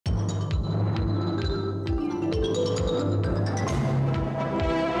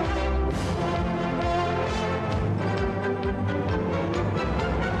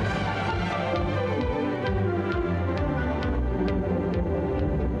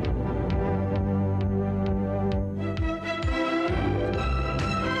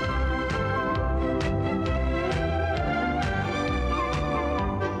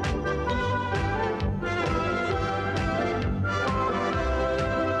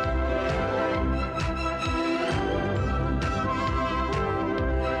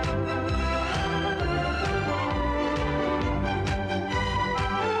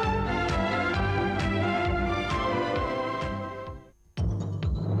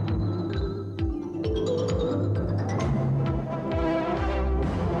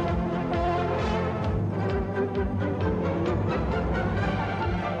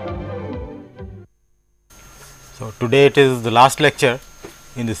Today it is the last lecture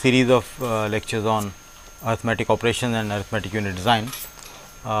in the series of lectures on arithmetic operation and arithmetic unit design.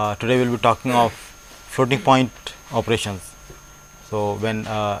 Today we will be talking of floating point operations. So, when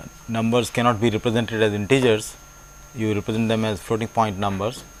numbers cannot be represented as integers, you represent them as floating point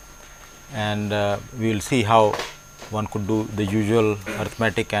numbers, and we will see how one could do the usual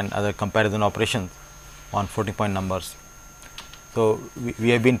arithmetic and other comparison operations on floating point numbers. So, we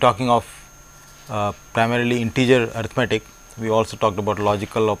have been talking of primarily integer arithmetic. We also talked about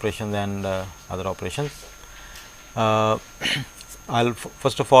logical operations and other operations. I will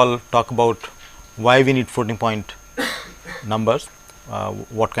first of all talk about why we need floating point numbers,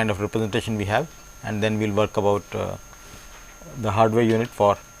 what kind of representation we have, and then we will work about the hardware unit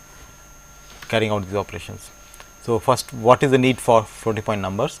for carrying out these operations. So, first, what is the need for floating point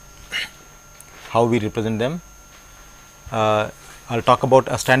numbers, how we represent them. I will talk about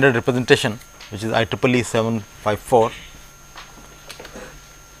a standard representation which is IEEE 754,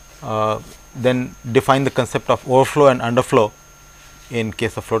 then define the concept of overflow and underflow in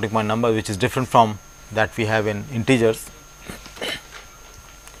case of floating point number, which is different from that we have in integers.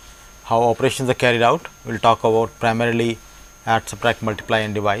 How operations are carried out, we will talk about primarily add, subtract, multiply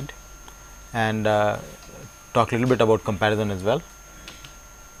and divide, and talk a little bit about comparison as well.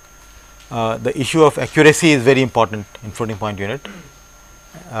 The issue of accuracy is very important in floating point unit.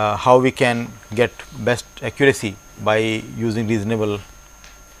 How we can get best accuracy by using reasonable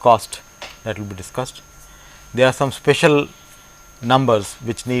cost, that will be discussed. There are some special numbers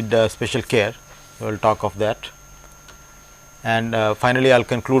which need special care, we will talk of that, and finally, I will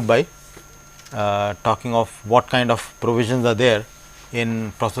conclude by talking of what kind of provisions are there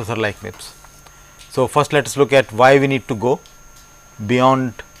in processor like MIPS. So, first let us look at why we need to go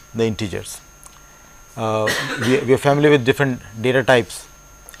beyond the integers. We are familiar with different data types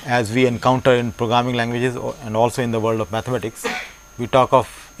as we encounter in programming languages and also in the world of mathematics. We talk of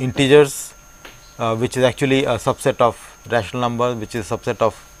integers, which is actually a subset of rational numbers, which is a subset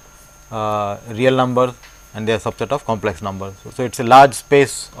of real numbers, and they are subset of complex numbers. So, it is a large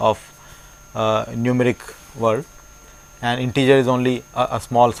space of numeric world, and integer is only a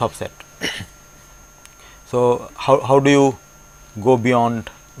small subset. So, how do you go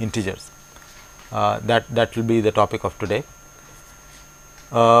beyond integers? That will be the topic of today.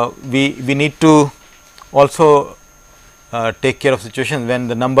 We need to also take care of situations when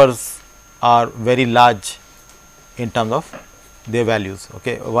the numbers are very large in terms of their values.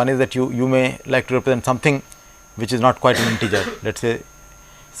 Okay. One is that you may like to represent something which is not quite an integer, let us say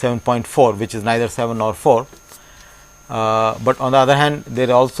 7.4, which is neither 7 nor 4, but on the other hand there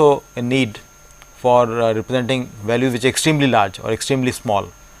is also a need for representing values which are extremely large or extremely small.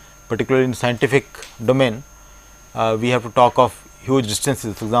 Particularly in scientific domain, we have to talk of huge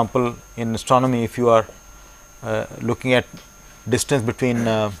distances. For example, in astronomy, if you are looking at distance between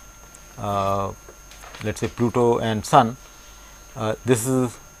let us say Pluto and Sun, this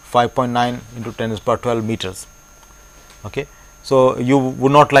is 5.9 into 10 to the power 12 meters. Okay. So, you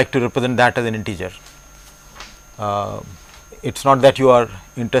would not like to represent that as an integer. It is not that you are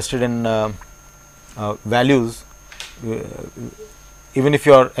interested in values. Even if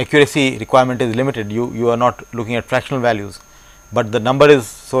your accuracy requirement is limited, you are not looking at fractional values, but the number is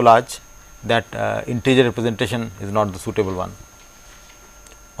so large that integer representation is not the suitable one.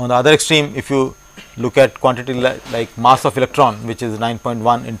 On the other extreme, if you look at quantity like mass of electron, which is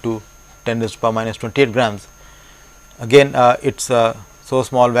 9.1 into 10 to the power minus 28 grams, again it is a so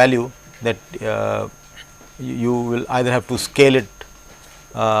small value that you will either have to scale it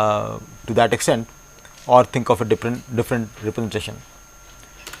to that extent or think of a different representation.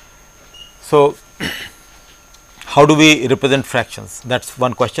 So, how do we represent fractions? That is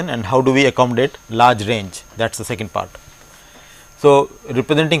one question, and how do we accommodate large range? That is the second part. So,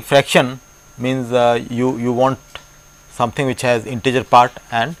 representing fraction means you want something which has integer part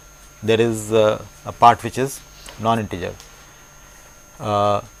and there is a part which is non-integer.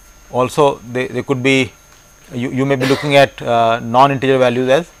 Also, they could be, you may be looking at non-integer values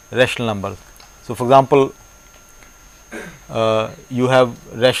as rational numbers. So, for example, you have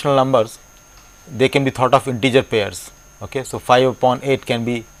rational numbers, they can be thought of integer pairs. Okay. So, 5 upon 8 can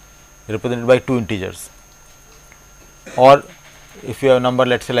be represented by 2 integers, or if you have a number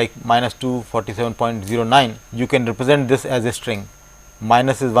let us say like minus 247.09, you can represent this as a string.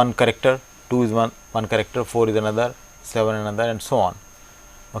 Minus is one character, 2 is one character, 4 is another, 7 another, and so on.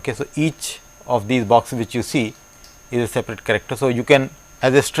 Okay. So, each of these boxes which you see is a separate character. So, you can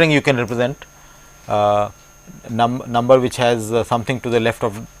as a string you can represent number which has something to the left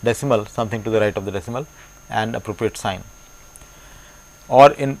of decimal, something to the right of the decimal, and appropriate sign.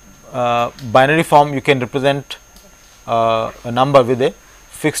 Or in binary form, you can represent a number with a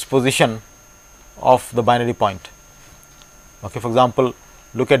fixed position of the binary point. Okay, for example,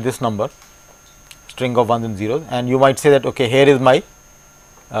 look at this number, string of ones and zeros, and you might say that okay, here is my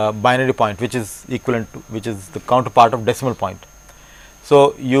binary point, which is equivalent to, which is the counterpart of decimal point.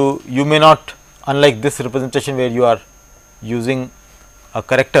 So, you may not, unlike this representation where you are using a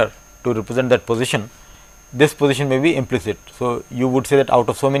character to represent that position, this position may be implicit. So, you would say that out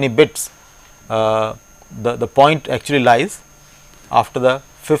of so many bits, the point actually lies after the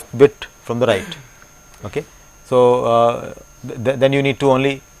 5th bit from the right. Okay. So, then you need to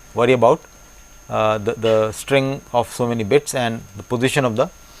only worry about the string of so many bits, and the position of the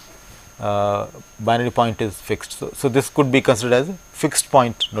binary point is fixed. So, this could be considered as a fixed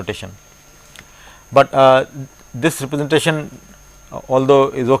point notation, but this representation, although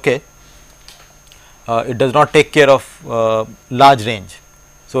is okay, it does not take care of large range.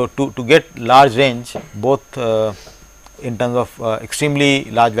 So, to get large range, both in terms of extremely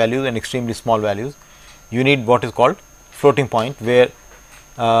large values and extremely small values, you need what is called floating point, where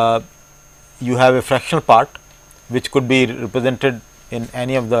you have a fractional part which could be represented in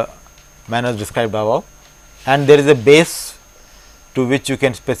any of the manners described above, and there is a base to which you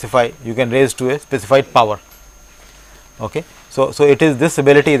can specify, you can raise to a specified power. Okay. So, it is this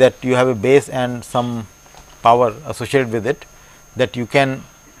ability that you have a base and some power associated with it, that you can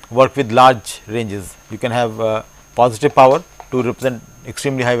work with large ranges. You can have positive power to represent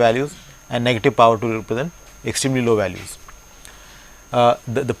extremely high values and negative power to represent extremely low values.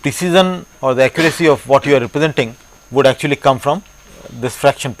 The precision or the accuracy of what you are representing would actually come from this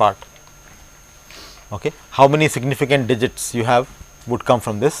fraction part. Okay. How many significant digits you have would come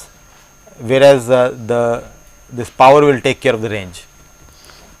from this, whereas this power will take care of the range,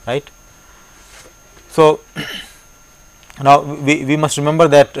 right. So, now we must remember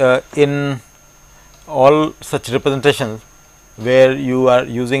that in all such representations where you are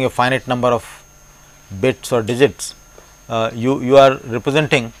using a finite number of bits or digits, you are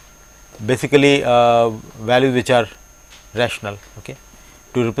representing basically values which are rational. Okay.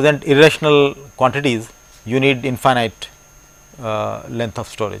 To represent irrational quantities, you need infinite length of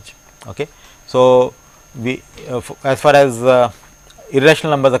storage. Okay. So, we as far as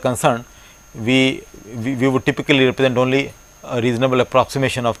irrational numbers are concerned, we would typically represent only a reasonable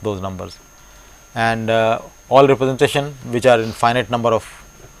approximation of those numbers, and all representation which are in finite number of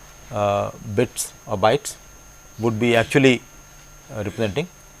bits or bytes would be actually representing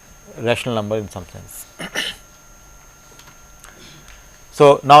rational number in some sense.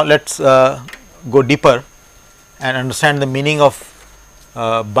 So, now let us go deeper and understand the meaning of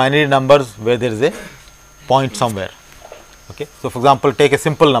binary numbers where there is a point somewhere. Okay. So, for example, take a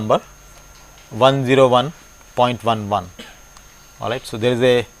simple number 101.11. All right. So, there is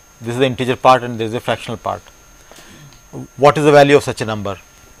a, this is the integer part and there is a fractional part. What is the value of such a number?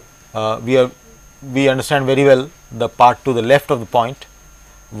 We understand very well the part to the left of the point,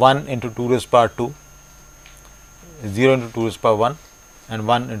 1 into 2 raised to the power 2, 0 into 2 raised to the power 1, and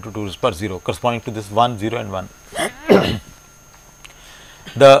 1 into 2 raised to the power 0, corresponding to this 1, 0 and 1.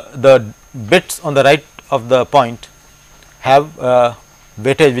 The bits on the right of the point have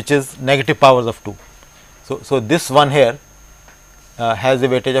weightage which is negative powers of 2. So, this one here has a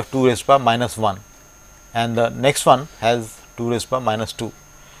weightage of 2 raised to the power minus 1, and the next one has 2 raised to the power minus 2.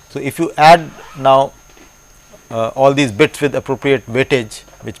 So, if you add now all these bits with appropriate weightage,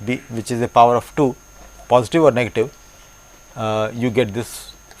 which is a power of 2, positive or negative, you get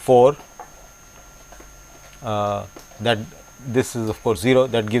this 4, that this is of course 0,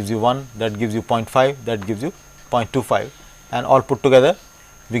 that gives you 1, that gives you 0.5, that gives you 0.25, and all put together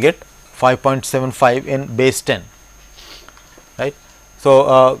we get 5.75 in base 10, right.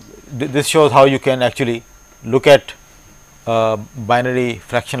 So, this shows how you can actually look at binary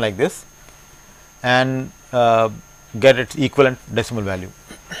fraction like this and get its equivalent decimal value.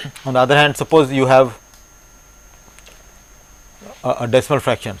 On the other hand, suppose you have a decimal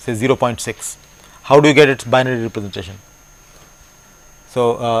fraction, say 0.6, how do you get its binary representation?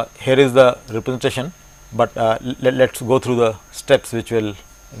 So, here is the representation, but let us go through the steps which will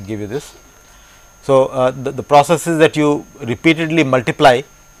give you this. So, the process is that you repeatedly multiply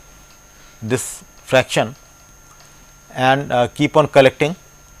this fraction and keep on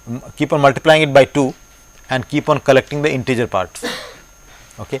multiplying it by 2 and keep on collecting the integer parts.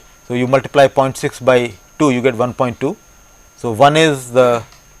 Okay. So, you multiply 0.6 by 2, you get 1.2. So, 1 is the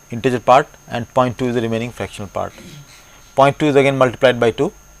integer part and 0.2 is the remaining fractional part. 0.2 is again multiplied by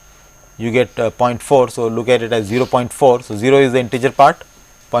 2, you get 0.4. So, look at it as 0.4. So, 0 is the integer part,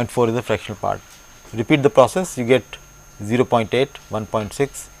 0.4 is the fractional part. Repeat the process, you get 0.8,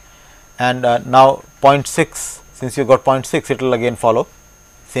 1.6, and now 0.6, since you got 0.6, it will again follow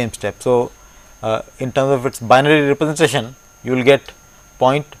same step. So, in terms of its binary representation, you will get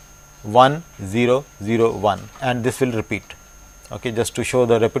 0.1001 and this will repeat. Okay, just to show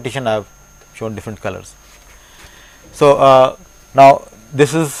the repetition, I have shown different colors. So, now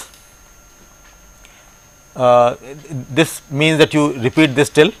this is this means that you repeat this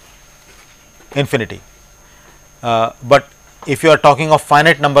till infinity, but if you are talking of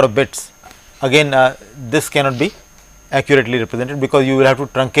finite number of bits, again this cannot be accurately represented because you will have to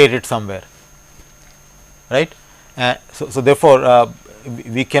truncate it somewhere, right. So, therefore,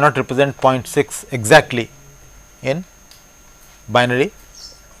 we cannot represent 0.6 exactly in binary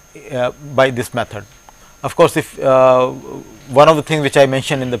by this method. Of course, if one of the things which I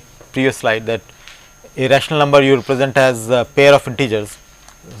mentioned in the previous slide, that a rational number you represent as a pair of integers,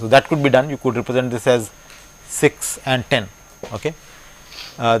 so that could be done. You could represent this as 6 and 10. Okay,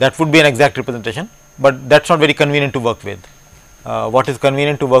 that would be an exact representation, but that is not very convenient to work with. What is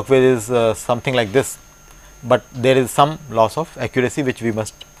convenient to work with is something like this, but there is some loss of accuracy which we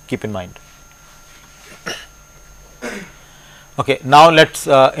must keep in mind. Okay, now let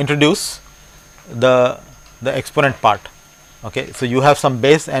us introduce the exponent part. Okay, so you have some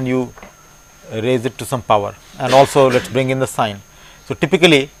base and you raise it to some power, and also let us bring in the sign. So,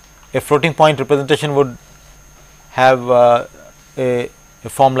 typically a floating point representation would have a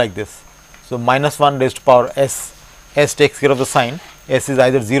form like this. So, -1 raised to power s, s takes care of the sign, s is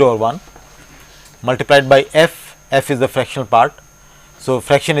either 0 or 1, multiplied by f, f is the fractional part. So,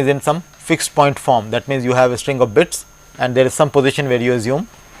 fraction is in some fixed point form, that means you have a string of bits and there is some position where you assume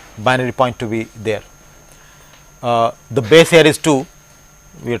binary point to be there. The base here is 2,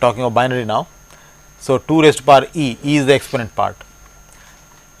 we are talking of binary now. So, 2 raised to power e, e is the exponent part.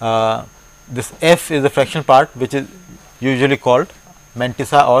 This f is the fraction part, which is usually called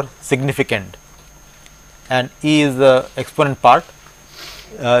mantissa or significand, and e is the exponent part.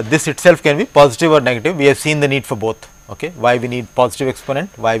 This itself can be positive or negative. We have seen the need for both. Okay, why we need positive exponent,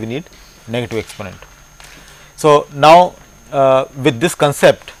 why we need negative exponent. So, now with this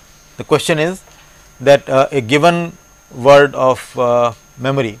concept, the question is that a given word of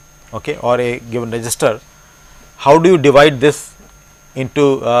memory, okay, or a given register, how do you divide this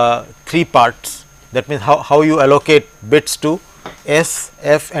into 3 parts? That means how you allocate bits to S,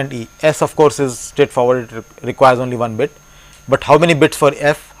 F and E. S of course is straightforward, it requires only 1 bit, but how many bits for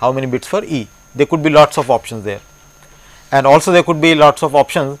F, how many bits for E? There could be lots of options there, and also there could be lots of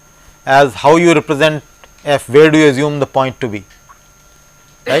options as how you represent F, where do you assume the point to be,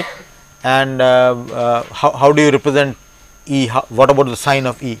 right, and how do you represent E, what about the sign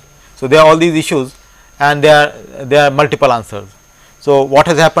of E. So, there are all these issues and there are multiple answers. So, what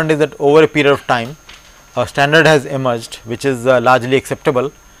has happened is that over a period of time a standard has emerged which is largely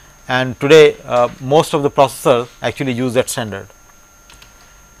acceptable, and today most of the processors actually use that standard.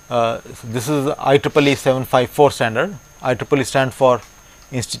 So this is IEEE 754 standard. IEEE stands for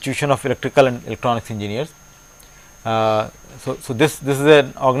Institution of Electrical and Electronics Engineers. So this is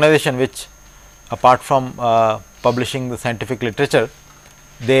an organization which, apart from publishing the scientific literature,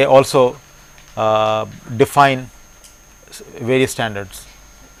 they also define various standards.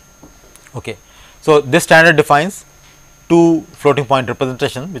 Okay. So, this standard defines 2 floating point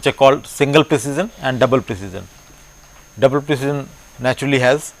representations which are called single precision and double precision. Double precision naturally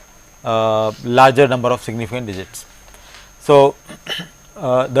has larger number of significant digits. So,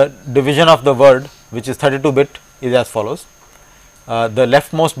 the division of the word, which is 32 bit, is as follows. The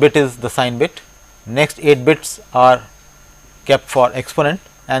leftmost bit is the sign bit, next 8 bits are kept for exponent,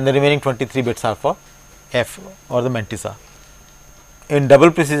 and the remaining 23 bits are for F or the mantissa. In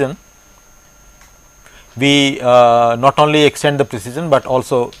double precision, we not only extend the precision, but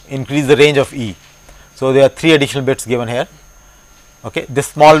also increase the range of E. So, there are 3 additional bits given here. Okay. This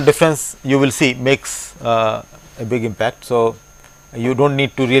small difference you will see makes a big impact. So, you do not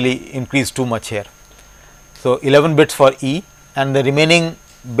need to really increase too much here. So, 11 bits for E and the remaining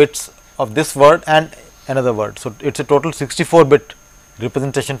bits of this word and another word. So, it is a total 64 bit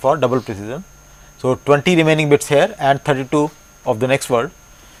representation for double precision. So, 20 remaining bits here and 32 of the next word,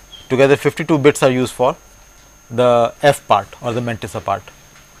 together 52 bits are used for the F part or the mantissa part.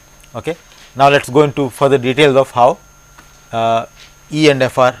 Okay. Now, let us go into further details of how E and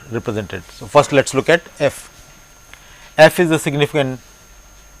F are represented. So, first let us look at F. F is the significant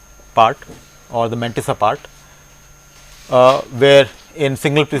part or the mantissa part, where in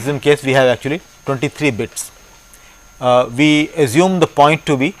single precision case we have actually 23 bits. We assume the point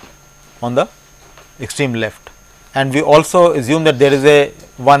to be on the extreme left, and we also assume that there is a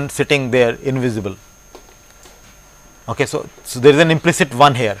one sitting there invisible. Okay, so there is an implicit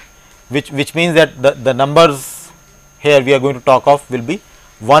 1 here, which means that the numbers here we are going to talk of will be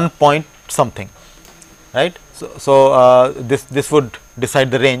 1 point something, right. So, this would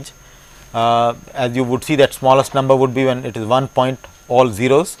decide the range. As you would see, that smallest number would be when it is 1 point all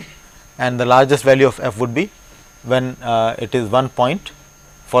zeros, and the largest value of f would be when it is 1 point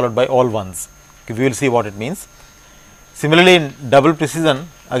followed by all ones. Okay, we will see what it means. Similarly, in double precision,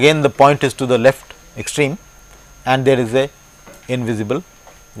 again the point is to the left extreme and there is a invisible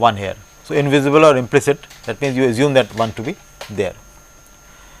 1 here. So, invisible or implicit, that means you assume that 1 to be there.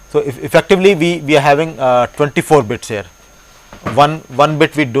 So, if effectively we are having 24 bits here, one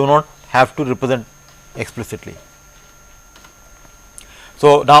bit we do not have to represent explicitly.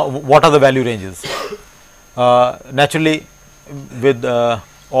 So, now what are the value ranges? Naturally, with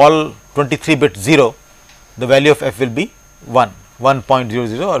all 23 bits 0, the value of f will be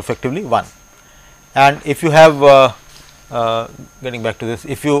 1.00 or effectively 1. And if you have getting back to this,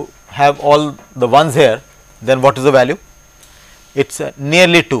 if you have all the ones here, then what is the value? It is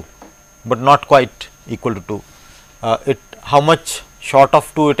nearly 2, but not quite equal to 2. How much short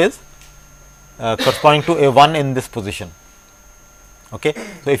of 2 it is? Corresponding to a 1 in this position. Okay.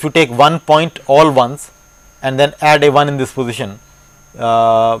 So, if you take 1 point all ones and then add a 1 in this position,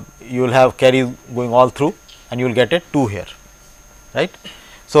 you will have carries going all through and you will get a 2 here, right.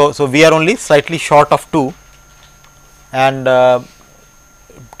 So, we are only slightly short of 2, and to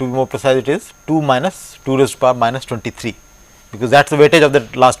be more precise, it is 2 minus 2 raised to power minus 23, because that is the weightage of the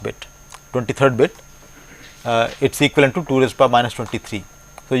last bit, 23rd bit. It is equivalent to 2 raised to power minus 23.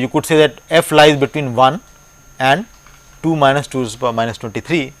 So, you could say that f lies between 1 and 2 minus 2 raised to power minus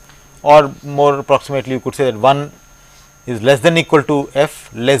 23, or more approximately you could say that 1 is less than equal to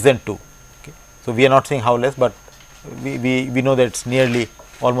f less than 2. Okay. So, we are not saying how less, but we know that it is nearly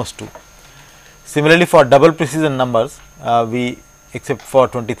almost 2. Similarly, for double precision numbers, we except for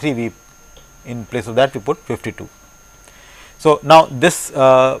 23, we in place of that we put 52. So, now this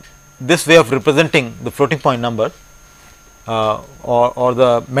way of representing the floating point number or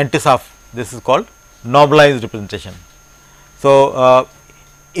the mantis of this is called normalized representation. So,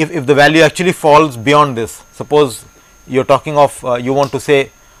 if the value actually falls beyond this, suppose you are talking of you want to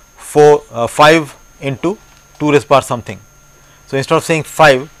say 5 into 2 raised power something. So, instead of saying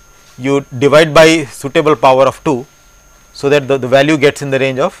 5, you divide by suitable power of 2, so that the value gets in the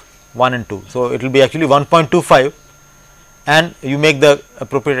range of 1 and 2. So, it will be actually 1.25, and you make the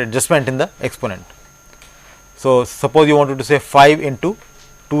appropriate adjustment in the exponent. So, suppose you wanted to say 5 into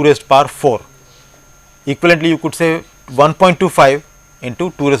 2 raised power 4, equivalently you could say 1.25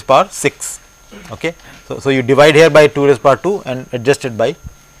 into 2 raised power 6. Okay. So, you divide here by 2 raised power 2 and adjust it by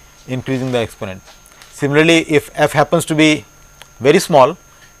increasing the exponent. Similarly, if f happens to be very small,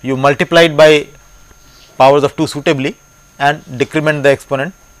 you multiply it by powers of 2 suitably and decrement the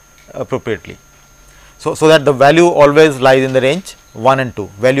exponent appropriately. So, that the value always lies in the range 1 and 2,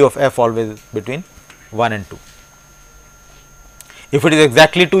 value of f always between 1 and 2. If it is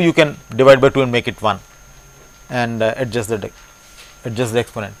exactly 2, you can divide by 2 and make it 1 and adjust the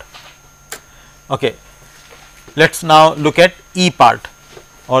exponent. Okay. Let us now look at E part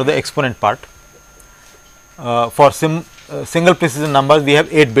or the exponent part. For single precision numbers, we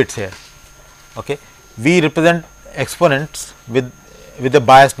have 8 bits here. Okay. We represent exponents with a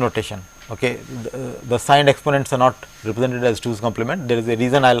biased notation. Okay. The signed exponents are not represented as 2's complement. There is a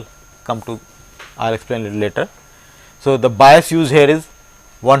reason I will explain a little later. So, the bias used here is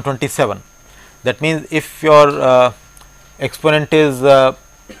 127. That means, if your exponent is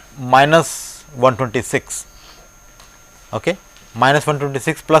minus 126, okay, minus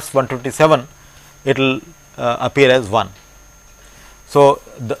 126 plus 127, it will appear as 1. So,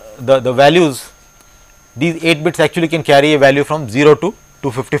 the values, these 8 bits actually can carry a value from 0 to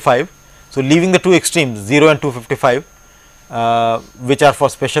 255. So, leaving the two extremes 0 and 255, which are for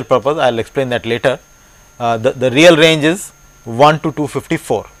special purpose, I will explain that later. The real range is 1 to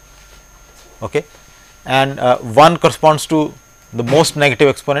 254, okay, and 1 corresponds to the most negative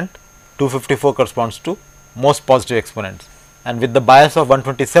exponent, 254 corresponds to most positive exponents, and with the bias of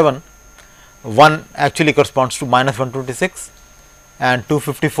 127, 1 actually corresponds to minus 126 and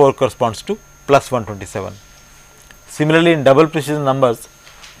 254 corresponds to plus 127. Similarly, in double precision numbers,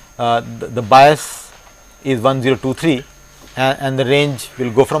 the bias is 1023 and the range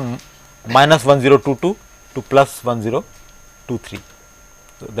will go from minus 1022 to plus 1023.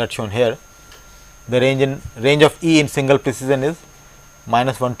 So, that is shown here. The range of E in single precision is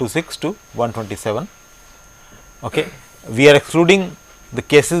minus 126 to 127. Okay. We are excluding the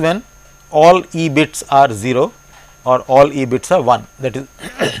cases when all E bits are 0 or all E bits are 1, that is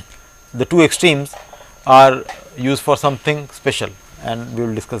the two extremes are used for something special, and we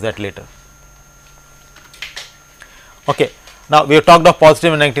will discuss that later. Okay. Now, we have talked of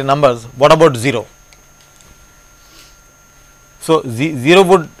positive and negative numbers. What about 0? So, 0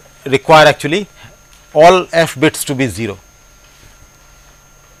 would require actually all f bits to be 0,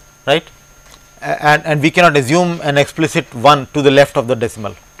 right, and we cannot assume an explicit 1 to the left of the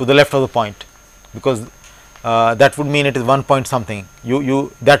decimal, to the left of the point, because that would mean it is 1 point something.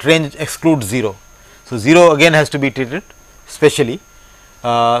 That range excludes 0. So, 0 again has to be treated specially.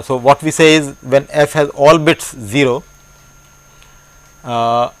 So, what we say is when f has all bits 0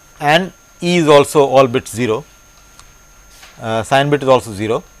 and e is also all bits 0, sign bit is also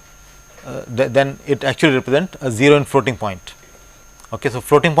 0, then it actually represents a 0 in floating point. Okay. So,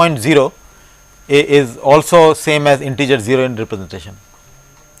 floating point 0 is also same as integer 0 in representation.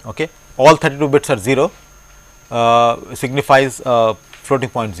 Okay. All 32 bits are 0, signifies floating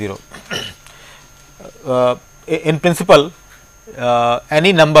point 0. In principle,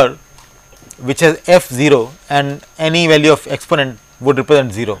 any number which has f 0 and any value of exponent would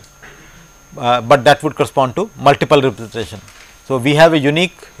represent 0, but that would correspond to multiple representation. So, we have a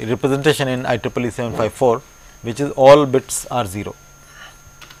unique representation in IEEE 754, which is all bits are 0.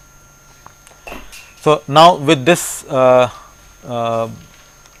 So, now with this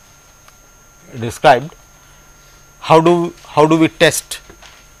described, how do we test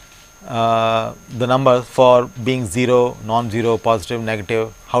the numbers for being 0, non-zero, positive,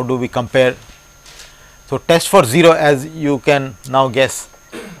 negative? How do we compare? So, test for 0, as you can now guess,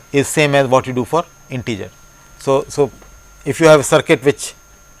 is same as what you do for integer. So, if you have a circuit which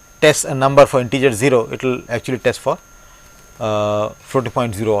tests a number for integer 0, it will actually test for floating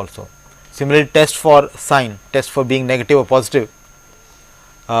point 0 also. Similarly, test for sign, test for being negative or positive,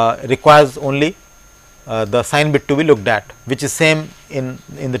 requires only the sign bit to be looked at, which is same in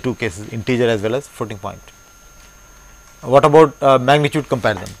the two cases, integer as well as floating point. What about magnitude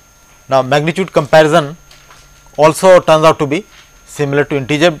comparison? Now, magnitude comparison also turns out to be similar to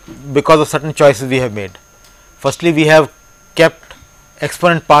integer because of certain choices we have made. Firstly, we have kept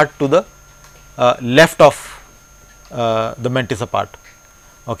exponent part to the left of the mantissa part.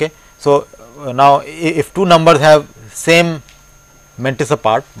 Okay. So, now if two numbers have same mantissa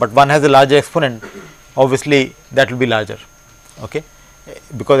part, but one has a larger exponent, obviously that will be larger, okay,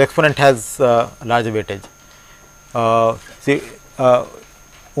 because exponent has larger weightage. See,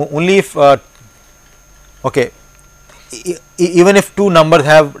 only if okay, even if two numbers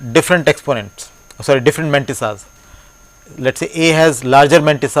have different exponents, different mantissas, let us say A has larger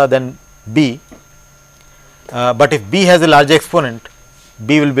mantissa than B, but if B has a larger exponent,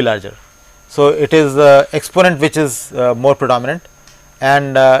 B will be larger. So, it is exponent which is more predominant,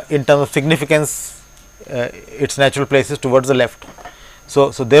 and in terms of significance, its natural place is towards the left. So,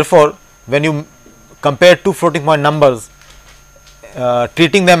 therefore, when you compare two floating point numbers,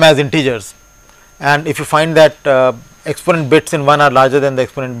 treating them as integers, and if you find that exponent bits in one are larger than the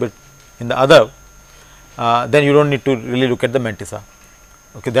exponent bit in the other, then you do not need to really look at the mantissa.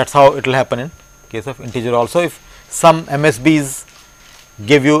 Okay, that is how it will happen in case of integer also. If some MSBs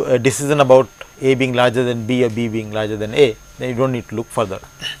give you a decision about A being larger than B or B being larger than A, then you do not need to look further.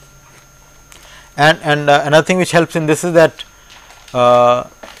 And another thing which helps in this is that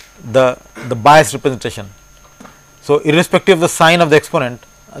the bias representation. So, irrespective of the sign of the exponent,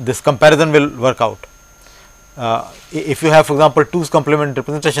 this comparison will work out. If you have, for example, 2's complement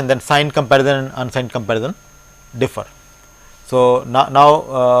representation, then signed comparison and unsigned comparison differ. So,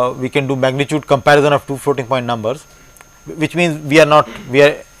 now we can do magnitude comparison of two floating point numbers, which means we are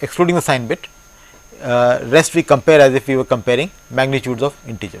excluding the sign bit, rest we compare as if we were comparing magnitudes of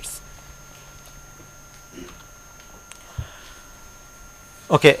integers.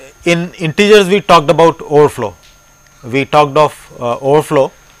 Okay. In integers, we talked about overflow. We talked of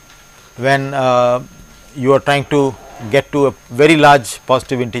overflow when you are trying to get to a very large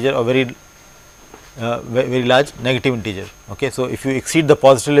positive integer or very large negative integer. Okay. So, if you exceed the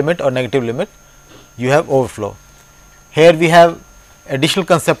positive limit or negative limit, you have overflow. Here we have additional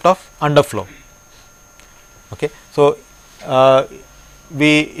concept of underflow. Okay. So,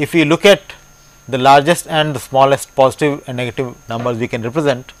 if we look at the largest and the smallest positive and negative numbers we can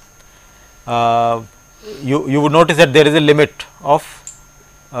represent, you would notice that there is a limit of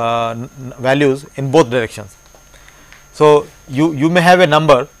values in both directions. So, you may have a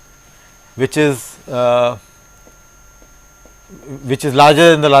number which is larger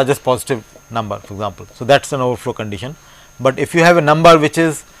than the largest positive number, for example. So, that is an overflow condition, but if you have a number which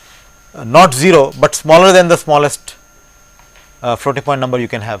is not 0, but smaller than the smallest floating point number you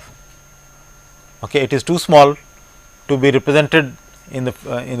can have. Okay, it is too small to be represented in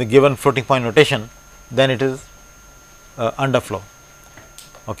the given floating point notation, then it is underflow.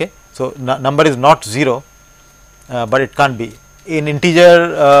 Okay. So, number is not 0, but it can't be. In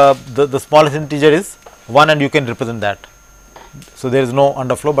integer, the smallest integer is 1 and you can represent that. So, there is no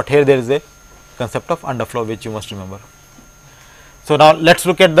underflow, but here there is a concept of underflow which you must remember. So, now let us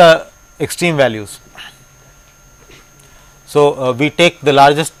look at the extreme values. So, we take the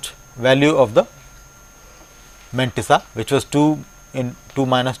largest value of the mantissa, which was 2 in 2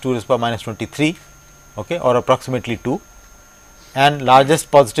 minus 2 raised to the power minus 23, okay, or approximately 2, and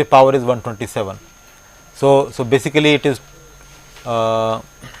largest positive power is 127. So, basically it is 2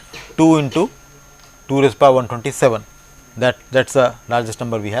 into 2 raised to the power 127, that is the largest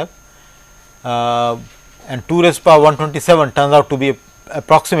number we have, and 2 raised to the power 127 turns out to be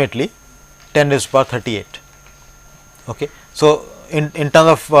approximately 10 raised to the power 38. Okay. So, in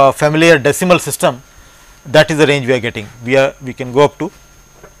terms of familiar decimal system, that is the range we are getting. We can go up to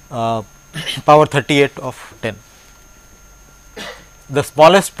power 38 of 10. The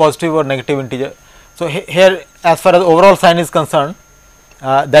smallest positive or negative integer. So, here as far as overall sign is concerned,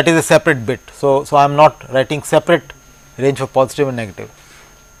 that is a separate bit. So, I am not writing separate range for positive and negative.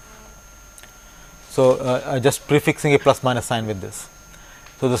 So, just prefixing a plus minus sign with this.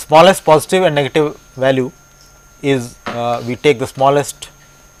 So, the smallest positive and negative value is we take the smallest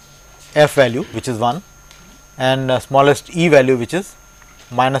f value, which is 1, and smallest e value, which is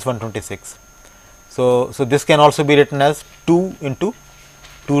minus 126. So, this can also be written as 2 into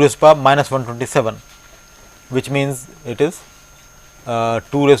 2 raised to the power minus 127, which means it is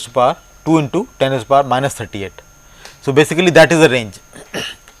 2 raised to the power 2 into 10 raised to the power minus 38. So, basically that is the range,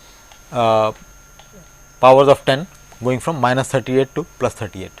 powers of 10 going from minus 38 to plus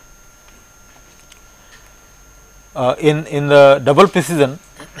 38. In the double precision,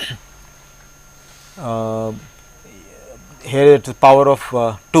 here it is power of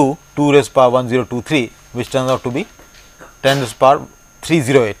 2 raised to the power 1023, which turns out to be 10 raised to the power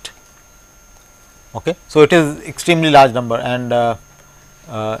 308. Okay. So, it is extremely large number, and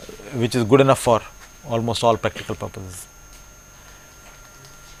which is good enough for almost all practical purposes.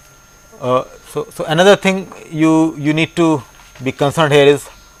 So, another thing you need to be concerned here is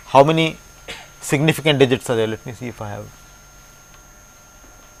how many significant digits are there. Let me see if I have.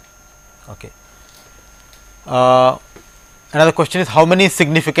 Okay. Another question is how many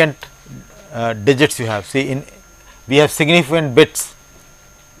significant digits you have. See, we have significant bits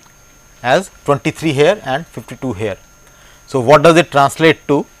as 23 here and 52 here. So, what does it translate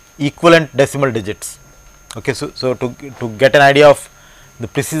to equivalent decimal digits? Okay. So, to get an idea of the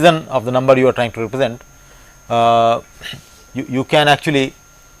precision of the number you are trying to represent, you can actually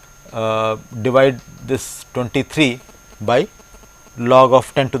divide this 23 by log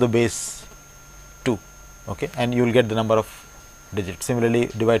of 10 to the base 2, okay, and you will get the number of digits. Similarly,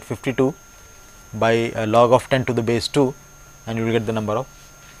 divide 52 by log of 10 to the base 2, and you will get the number of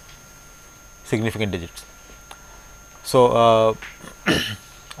significant digits. So,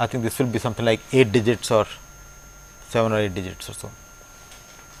 I think this will be something like 8 digits or 7 or 8 digits or so.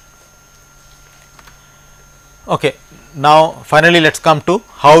 Okay. Now, finally, let us come to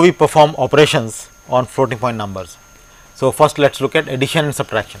how we perform operations on floating point numbers. So, first let us look at addition and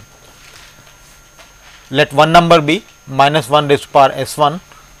subtraction. Let one number be minus 1 raised to the power s 1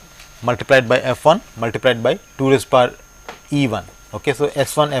 multiplied by f 1 multiplied by 2 raised to the power e 1. Okay. So,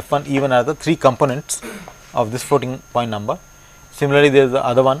 s 1, f 1, e 1 are the 3 components of this floating point number. Similarly, there is the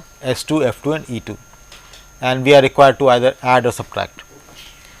other one s 2, f 2 and e 2, and we are required to either add or subtract.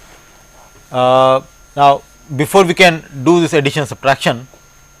 Now, before we can do this addition subtraction,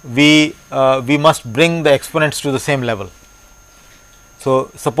 we must bring the exponents to the same level.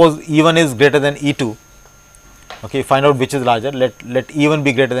 So, suppose e 1 is greater than e 2, okay, find out which is larger, let e 1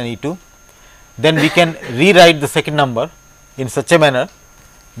 be greater than e 2, then we can rewrite the second number in such a manner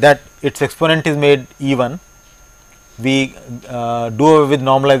that its exponent is made e 1, we do away with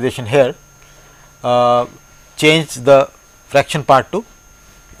normalization here, change the fraction part to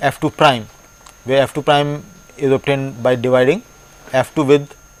f 2 prime, where f 2 prime is obtained by dividing f 2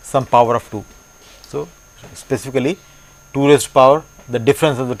 with some power of 2. So, specifically 2 raised to the power the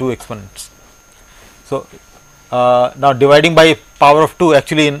difference of the two exponents. So, now dividing by power of 2,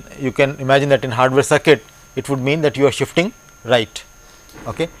 actually you can imagine that in hardware circuit it would mean that you are shifting right.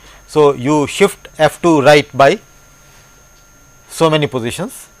 Okay. So, you shift f 2 right by so many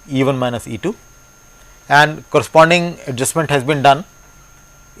positions e 1 minus e 2, and corresponding adjustment has been done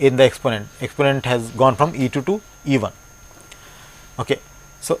in the exponent has gone from e 2 to e 1. Okay.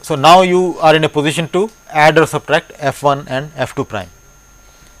 So, now you are in a position to add or subtract f 1 and f 2 prime.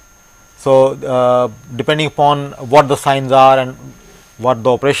 So, depending upon what the signs are and what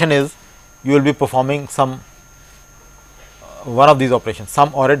the operation is, you will be performing one of these operations,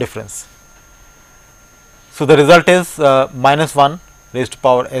 sum or a difference. So, the result is minus 1 raised to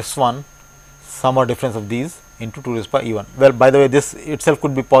power s 1 sum or difference of these into 2 raised to power e 1. Well, by the way, this itself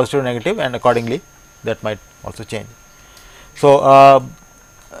could be positive or negative, and accordingly that might also change. So,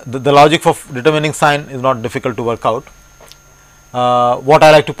 the logic for determining sign is not difficult to work out. What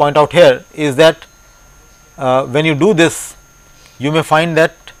I like to point out here is that when you do this, you may find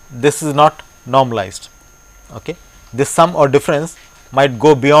that this is not normalized. Okay. This sum or difference might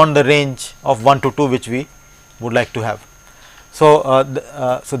go beyond the range of 1 to 2 which we would like to have. So,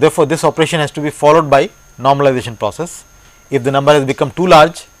 so therefore, this operation has to be followed by normalization process. If the number has become too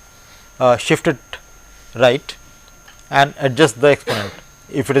large, shift it right and adjust the exponent.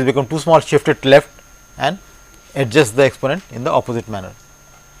 If it has become too small, shift it left and adjust the exponent in the opposite manner.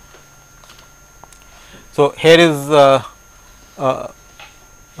 So, here is not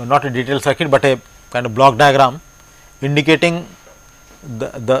a detailed circuit, but a kind of block diagram indicating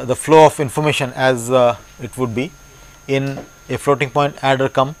the flow of information as it would be in a floating point adder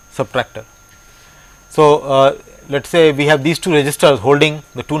cum subtractor. So, let us say we have these two registers holding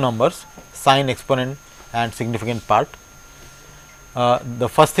the two numbers sign, exponent and significant part. The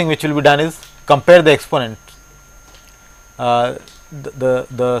first thing which will be done is compare the exponent.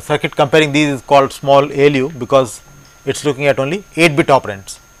 The circuit comparing these is called small ALU because it is looking at only 8-bit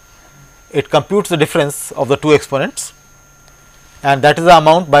operands. It computes the difference of the two exponents, and that is the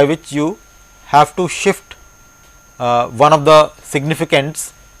amount by which you have to shift one of the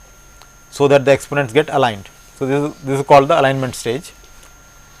significants so that the exponents get aligned. So, this is called the alignment stage.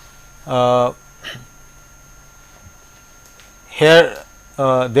 Here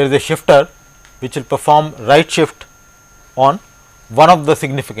there is a shifter which will perform right shift on one of the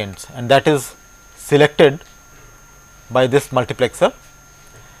significants, and that is selected by this multiplexer,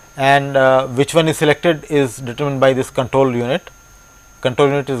 and which one is selected is determined by this control unit. Control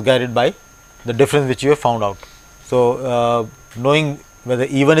unit is guided by the difference which you have found out. So, knowing whether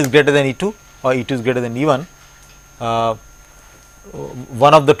E 1 is greater than E 2 or E 2 is greater than E 1,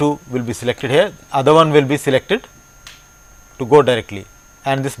 one of the two will be selected here, other one will be selected to go directly,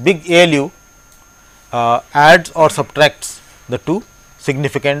 and this big ALU adds or subtracts the two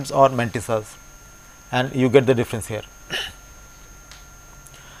significants or mantisas, and you get the difference here.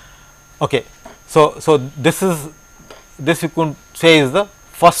 Okay. So, this you could say is the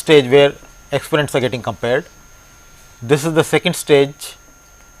first stage where exponents are getting compared. This is the second stage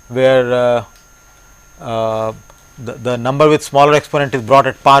where the number with smaller exponent is brought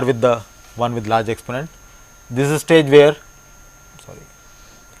at par with the one with large exponent. This is a stage where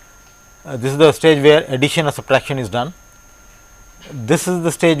this is the stage where addition or subtraction is done. This is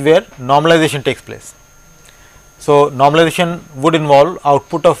the stage where normalization takes place. So, normalization would involve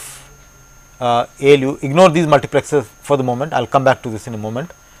output of ALU. Ignore these multiplexers for the moment, I will come back to this in a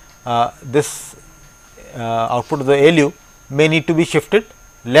moment. This output of the ALU may need to be shifted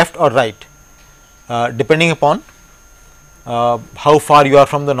left or right depending upon how far you are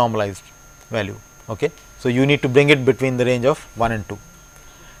from the normalized value. Okay. So, you need to bring it between the range of 1 and 2,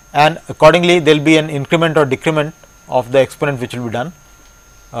 and accordingly there will be an increment or decrement of the exponent which will be done,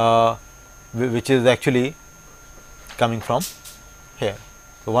 which is actually coming from here.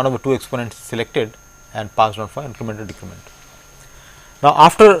 So, one of the two exponents is selected and passed on for increment or decrement. Now,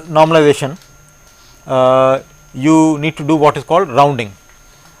 after normalization, you need to do what is called rounding.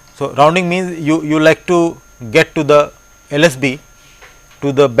 So, rounding means you like to get to the LSB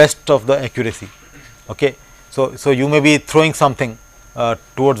to the best of the accuracy. Okay. So, you may be throwing something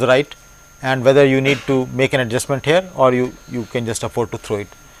towards the right, and whether you need to make an adjustment here or you can just afford to throw it.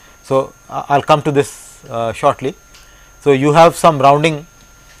 So, I will come to this shortly. So, you have some rounding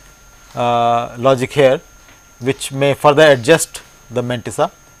logic here which may further adjust the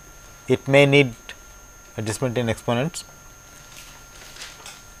mantissa. It may need adjustment in exponents,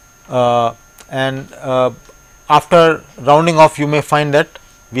 and after rounding off you may find that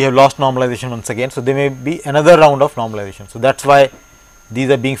we have lost normalization once again. So, there may be another round of normalization. So, that is why these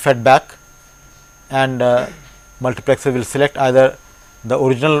are being fed back, and multiplexer will select either the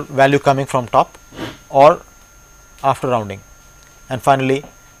original value coming from top or after rounding, and finally,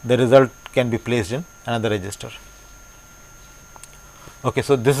 the result can be placed in another register. Okay.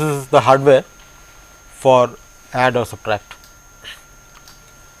 So, this is the hardware for add or subtract.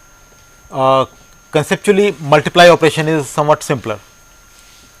 Conceptually, multiply operation is somewhat simpler.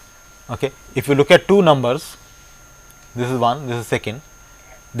 Okay. If you look at two numbers, this is one, this is second,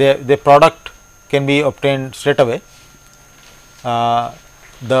 their product can be obtained straight away.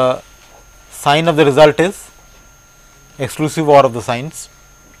 The sign of the result is exclusive OR of the signs.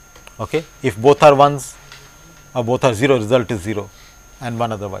 Okay. If both are 1s or both are 0, result is 0 and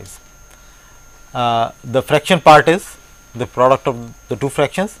 1 otherwise. the fraction part is the product of the two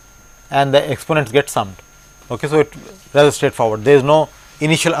fractions and the exponents get summed. Okay, so, it rather straightforward, there is no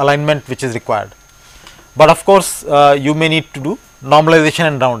initial alignment which is required, but of course, you may need to do normalization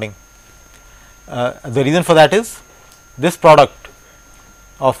and rounding. The reason for that is this product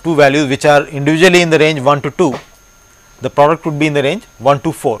of two values which are individually in the range 1 to 2, the product would be in the range 1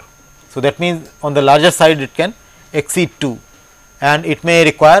 to 4. So, that means on the larger side it can exceed 2 and it may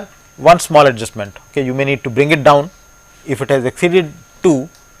require one small adjustment. Okay, you may need to bring it down. If it has exceeded 2,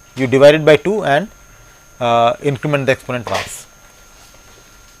 you divide it by 2 and increment the exponent once.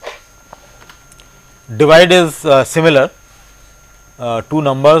 Divide is similar, two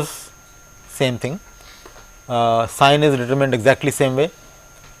numbers, same thing, sign is determined exactly same way,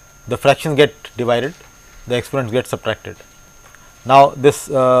 the fractions get divided, the exponents get subtracted. Now, this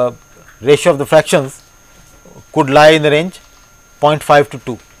ratio of the fractions could lie in the range 0.5 to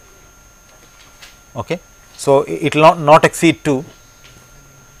 2. Okay. So, it will not exceed 2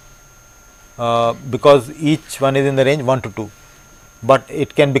 because each one is in the range 1 to 2, but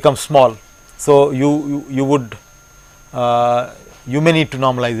it can become small. So, you would you may need to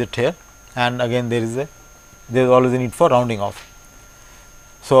normalize it here, and again there is always a need for rounding off.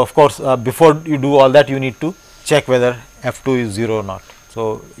 So, of course, before you do all that you need to check whether f2 is 0 or not.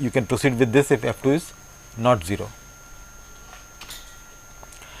 So, you can proceed with this if f2 is not 0.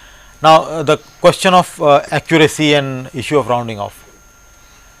 Now, the question of accuracy and issue of rounding off.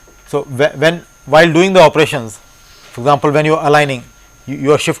 So, while doing the operations, for example, when you are aligning,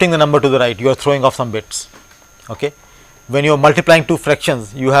 you are shifting the number to the right, you are throwing off some bits. Okay. When you are multiplying two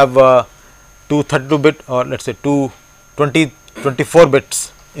fractions, you have two 32 bit or let us say 24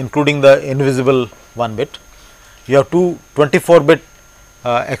 bits including the invisible 1 bit. You have two 24 bit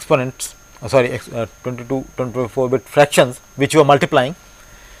exponents, 24 bit fractions which you are multiplying.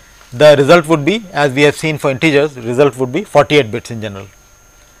 The result would be, as we have seen for integers, result would be 48 bits in general.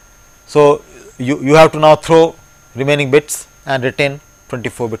 So, you have to now throw remaining bits and retain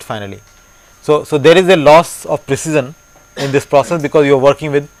 24 bits finally. So, there is a loss of precision in this process because you are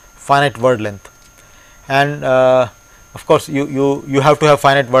working with finite word length, and of course, you have to have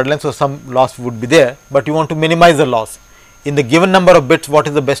finite word length. So, some loss would be there, but you want to minimize the loss in the given number of bits. What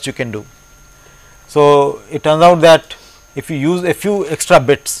is the best you can do? So, it turns out that if you use a few extra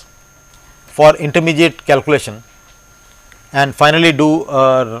bits for intermediate calculation and finally do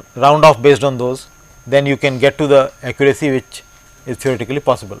a round off based on those, then you can get to the accuracy which is theoretically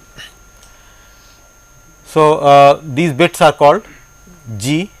possible. So, these bits are called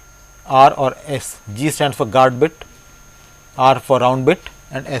G, R or S. G stands for guard bit, R for round bit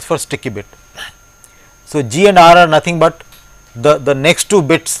and S for sticky bit. So, G and R are nothing but the next two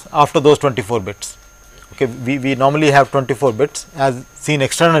bits after those 24 bits. Okay, we normally have 24 bits as seen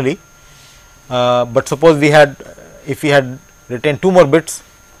externally, but suppose if we had retained 2 more bits,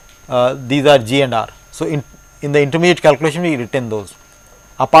 these are G and R. So, in the intermediate calculation we retain those.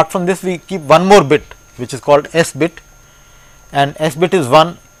 Apart from this, we keep one more bit which is called S bit, and S bit is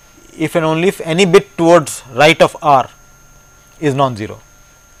 1 if and only if any bit towards right of R is non-zero.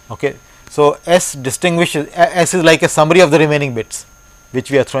 Okay. So, S distinguishes, S is like a summary of the remaining bits which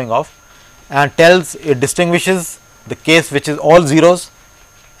we are throwing off, and it distinguishes the case which is all zeros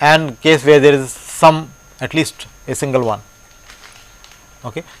and case where there is some, at least a single one.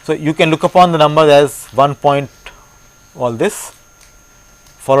 Okay. So, you can look upon the number as 1 point all this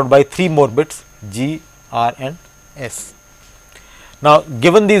followed by 3 more bits G, R and S. Now,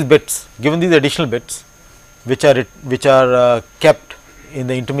 given these bits, given these additional bits which are kept in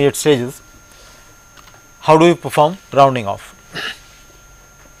the intermediate stages, how do we perform rounding off?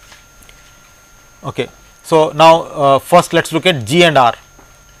 Okay. So, now first let us look at G and R,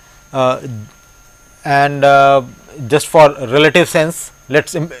 and just for relative sense,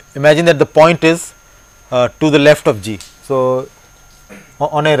 let us imagine that the point is to the left of G. So,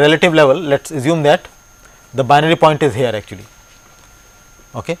 on a relative level, let us assume that the binary point is here actually.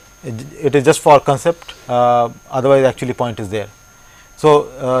 Okay. It is just for concept, otherwise actually point is there.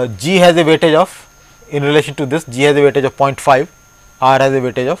 So, G has a weightage of, in relation to this, G has a weightage of 0.5, R has a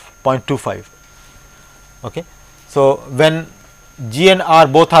weightage of 0.25. Okay. So, when G and R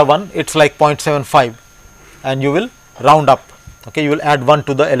both are 1, it is like 0.75 and you will round up. Okay. You will add 1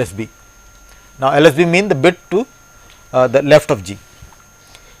 to the LSB. Now, LSB mean the bit to the left of G.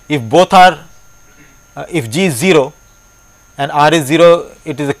 If both are, if G is 0 and R is 0,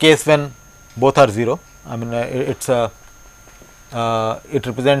 it is a case when both are 0. I mean, it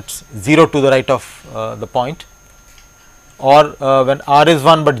represents 0 to the right of the point, or when R is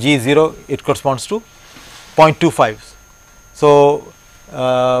 1 but G is 0, it corresponds to 0.25. So,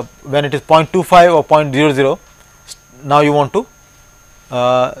 when it is 0.25 or 0.00, now you want to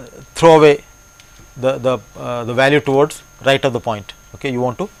throw away the value towards right of the point. Okay, you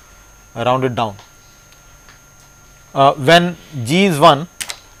want to round it down. When G is 1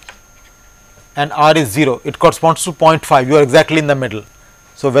 and R is 0, it corresponds to 0.5. You are exactly in the middle.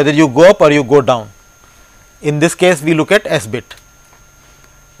 So, whether you go up or you go down. In this case, we look at S bit.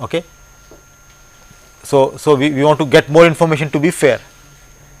 Okay. So, we want to get more information to be fair.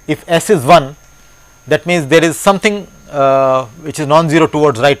 If S is 1, that means there is something which is non-zero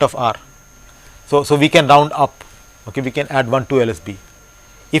towards right of R. So, we can round up. Okay, we can add 1 to LSB.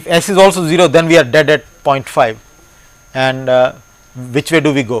 If S is also 0, then we are dead at 0.5, and which way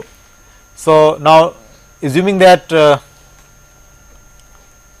do we go? So, now assuming that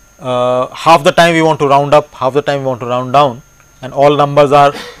half the time we want to round up, half the time we want to round down, and all numbers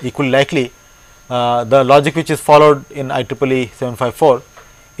are equally likely, the logic which is followed in IEEE 754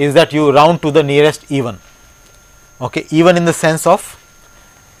 is that you round to the nearest even. Okay, even in the sense of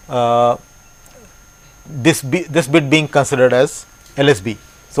this bit being considered as LSB.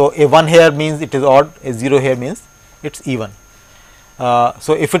 So, a 1 here means it is odd, a 0 here means it is even.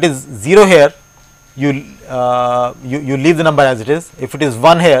 So, if it is 0 here, you leave the number as it is. If it is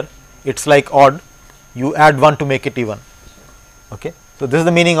 1 here, it is like odd, you add 1 to make it even. Okay. So, this is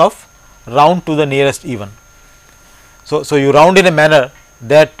the meaning of round to the nearest even. So, you round in a manner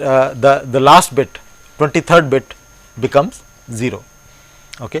that the last bit, 23rd bit, becomes 0.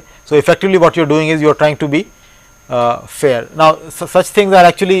 Okay. So, effectively what you are doing is you are trying to be fair. Now, such things are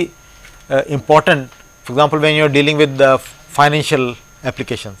actually important. For example, when you are dealing with the financial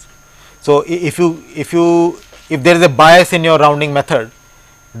applications. So, if there is a bias in your rounding method,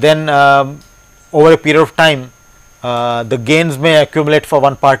 then over a period of time the gains may accumulate for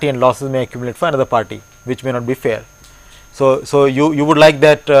one party and losses may accumulate for another party, which may not be fair. So, you would like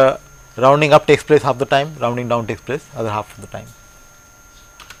that rounding up takes place half the time, rounding down takes place other half of the time.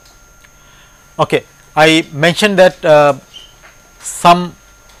 Okay. I mentioned that some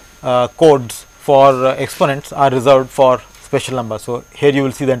codes for exponents are reserved for special numbers. So, here you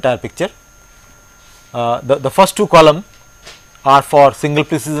will see the entire picture. The first two columns are for single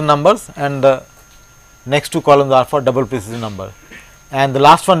precision numbers and the next two columns are for double precision number, and the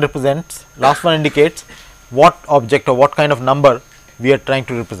last one indicates what object or what kind of number we are trying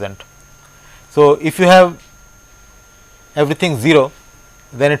to represent. So, if you have everything 0,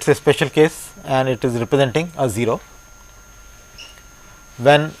 then it is a special case and it is representing a 0.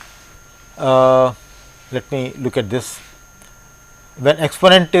 When let me look at this. When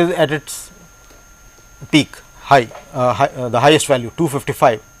exponent is at its peak the highest value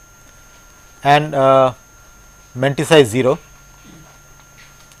 255 and mantissa is 0,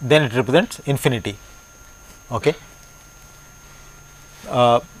 then it represents infinity. Okay.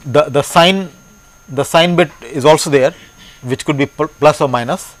 The sign bit is also there, which could be plus or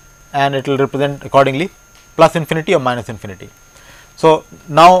minus, and it will represent accordingly plus infinity or minus infinity. So,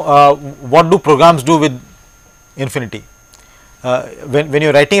 now what do programs do with infinity? When you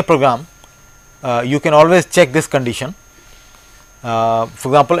are writing a program, you can always check this condition. For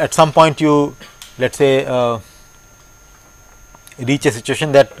example, at some point you let us say reach a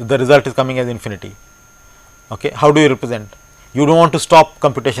situation that the result is coming as infinity. Okay. How do you represent? You do not want to stop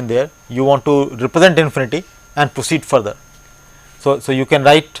computation there, you want to represent infinity and proceed further. So, you can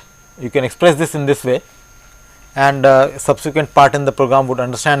express this in this way, and subsequent part in the program would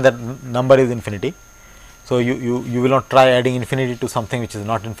understand that number is infinity. So, you will not try adding infinity to something which is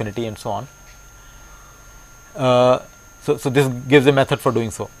not infinity and so on. So, this gives a method for doing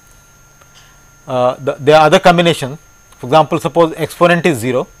so. There are other combinations. For example, suppose exponent is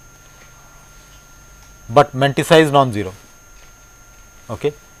 0, but mantissa is non-zero.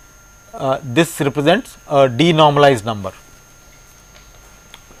 Okay. This represents a denormalized number.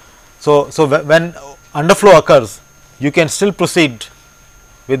 So, when underflow occurs, you can still proceed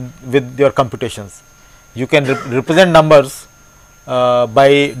with your computations. You can represent numbers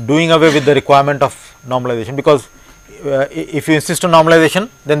by doing away with the requirement of normalization, because if you insist on normalization,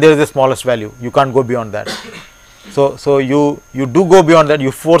 then there is the smallest value, you can't go beyond that. So, you do go beyond that,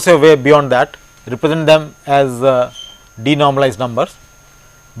 you force a way beyond that, represent them as denormalized numbers,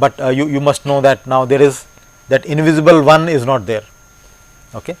 but you must know that now there is that invisible 1 is not there.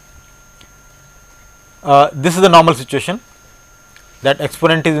 Okay. This is the normal situation, that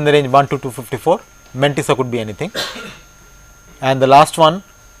exponent is in the range 1 to 254, mantissa could be anything, and the last one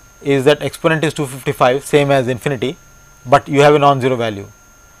is that exponent is 255, same as infinity, but you have a non-zero value.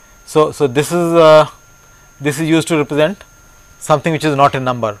 So, this is used to represent something which is not a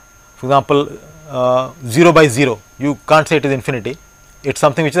number. For example, 0 by 0, you can't say it is infinity, it is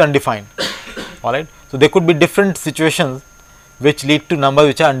something which is undefined. All right. So, there could be different situations which lead to numbers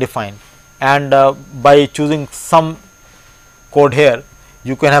which are undefined, and by choosing some code here,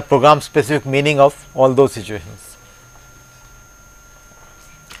 you can have program specific meaning of all those situations.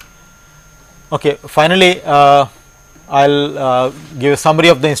 Okay. Finally, I will give a summary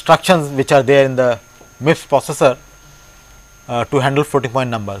of the instructions which are there in the MIPS processor to handle floating point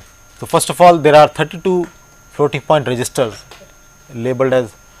numbers. So, first of all, there are 32 floating point registers labeled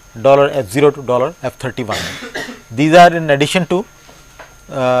as $F0 to $F31. These are in addition to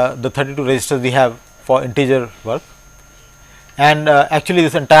the 32 registers we have for integer work, and actually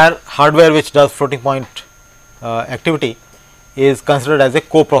this entire hardware which does floating point activity is considered as a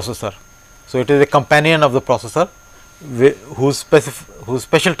coprocessor. So, it is a companion of the processor whose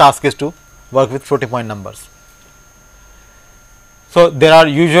special task is to work with floating point numbers. So, there are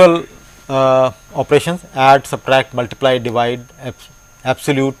usual operations: add, subtract, multiply, divide,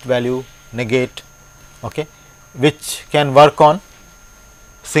 absolute value, negate, okay, which can work on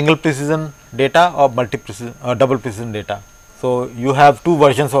single precision data or multi precision or double precision data. So, you have two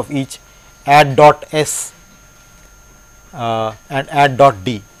versions of each: add.s and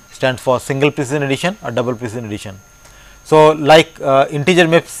add.d stands for single precision addition or double precision addition. So, like integer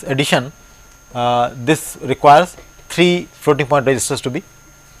MIPS addition, this requires 3 floating point registers to be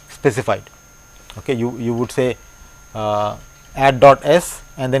specified. Okay, you would say add.s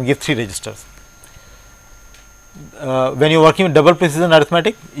and then give 3 registers. When you are working with double precision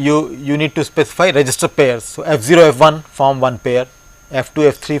arithmetic, you need to specify register pairs. So, F0 F1 form one pair,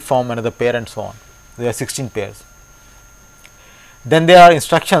 F2 F3 form another pair, and so on. There are 16 pairs. Then there are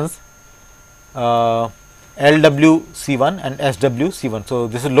instructions LWC1 and SWC1. So,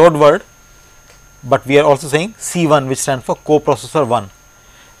 this is load word, but we are also saying C1, which stands for coprocessor 1.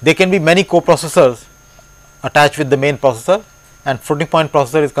 There can be many coprocessors attached with the main processor, and floating point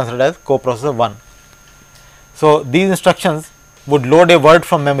processor is considered as coprocessor 1. So, these instructions would load a word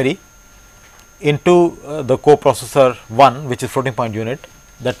from memory into the coprocessor 1, which is floating point unit.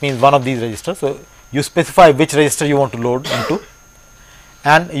 That means one of these registers. So, you specify which register you want to load into,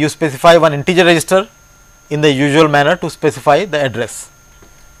 and you specify one integer register in the usual manner to specify the address.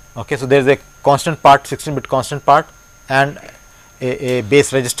 Okay, so, there is a constant part, 16-bit constant part, and a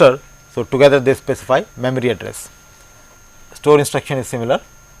base register. So, together they specify memory address. Store instruction is similar.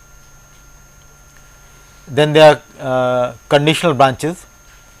 Then there are conditional branches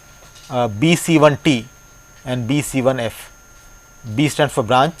BC1T and BC1F. B stands for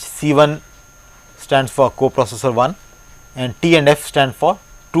branch, C1 stands for coprocessor 1, and T and F stand for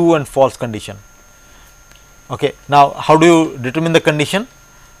true and false condition. Okay. Now, how do you determine the condition?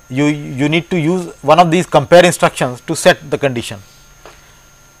 You need to use one of these compare instructions to set the condition.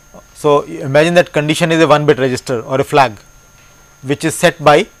 So, imagine that condition is a 1-bit register or a flag, which is set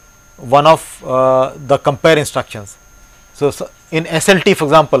by one of the compare instructions. So, in SLT, for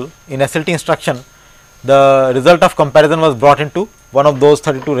example, in SLT instruction, the result of comparison was brought into one of those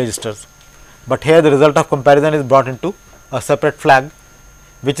 32 registers, but here the result of comparison is brought into a separate flag,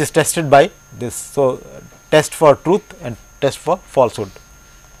 which is tested by this. So, test for truth and test for falsehood.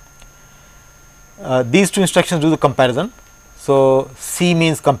 These two instructions do the comparison. So, C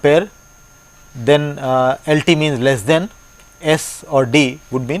means compare, then LT means less than, S or D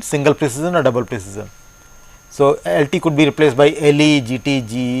would mean single precision or double precision. So, LT could be replaced by LE, GT,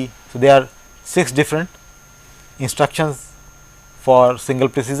 GE. So, there are 6 different instructions for single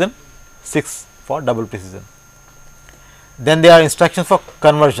precision, 6 for double precision. Then there are instructions for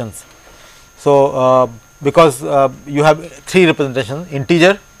conversions. So, because you have 3 representations: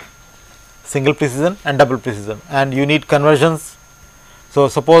 integer, single precision and double precision, and you need conversions. So,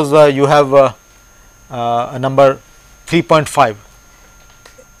 suppose you have a number 3.5,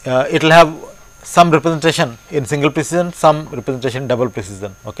 it will have some representation in single precision, some representation in double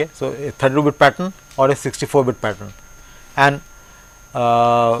precision. Okay. So, a 32-bit pattern or a 64-bit pattern, and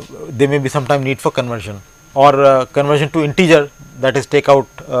there may be sometime need for conversion or conversion to integer, that is take out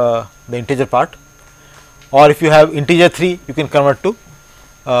the integer part, or if you have integer 3, you can convert to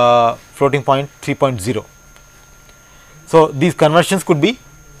floating point 3.0. So, these conversions could be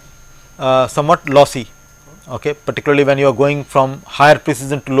somewhat lossy, okay, particularly when you are going from higher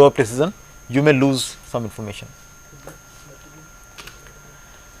precision to lower precision, you may lose some information.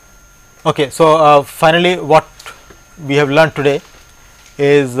 Okay. So, finally, what we have learned today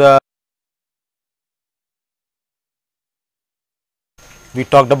is we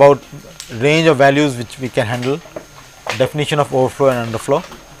talked about range of values which we can handle, definition of overflow and underflow.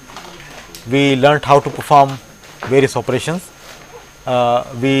 We learnt how to perform various operations.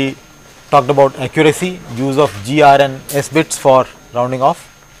 We talked about accuracy, use of GR and S bits for rounding off.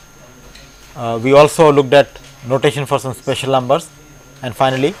 We also looked at notation for some special numbers, and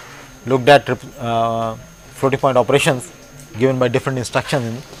finally looked at floating point operations given by different instructions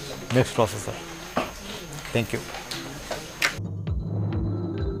in MIPS processor. Thank you.